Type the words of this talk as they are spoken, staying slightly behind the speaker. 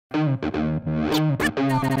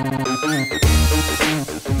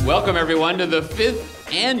Welcome, everyone, to the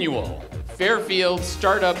 5th annual Fairfield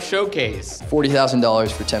StartUp Showcase.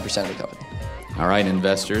 $40,000 for 10% of the company. All right,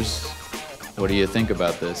 investors, what do you think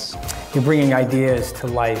about this? You're bringing ideas to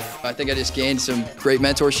life. I think I just gained some great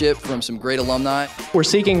mentorship from some great alumni. We're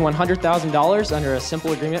seeking $100,000 under a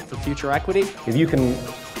simple agreement for future equity. If you can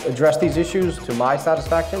address these issues to my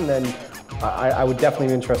satisfaction, then I would definitely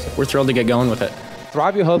be interested. We're thrilled to get going with it.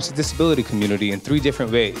 Thrive helps the disability community in 3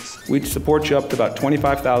 different ways. We'd support you up to about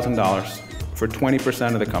 $25,000 for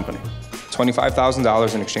 20% of the company.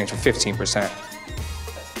 $25,000 in exchange for 15%.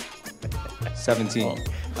 17.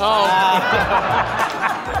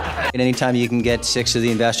 And anytime you can get 6 of the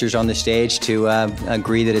investors on the stage to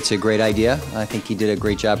agree that it's a great idea, I think he did a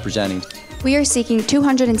great job presenting. We are seeking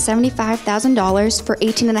 $275,000 for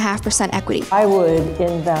 18.5% equity. I would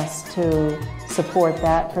invest to support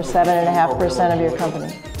that for 7.5% of your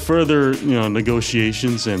company. Further,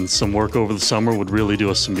 negotiations and some work over the summer would really do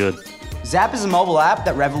us some good. Zap is a mobile app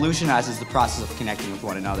that revolutionizes the process of connecting with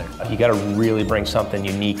one another. You got to really bring something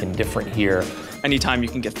unique and different here. Anytime you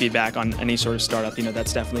can get feedback on any sort of startup,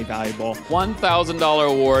 that's definitely valuable. $1,000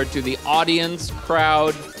 award to the audience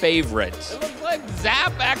crowd favorite. It looks like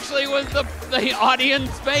Zap actually was the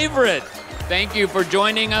audience favorite. Thank you for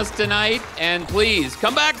joining us tonight, and please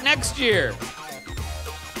come back next year.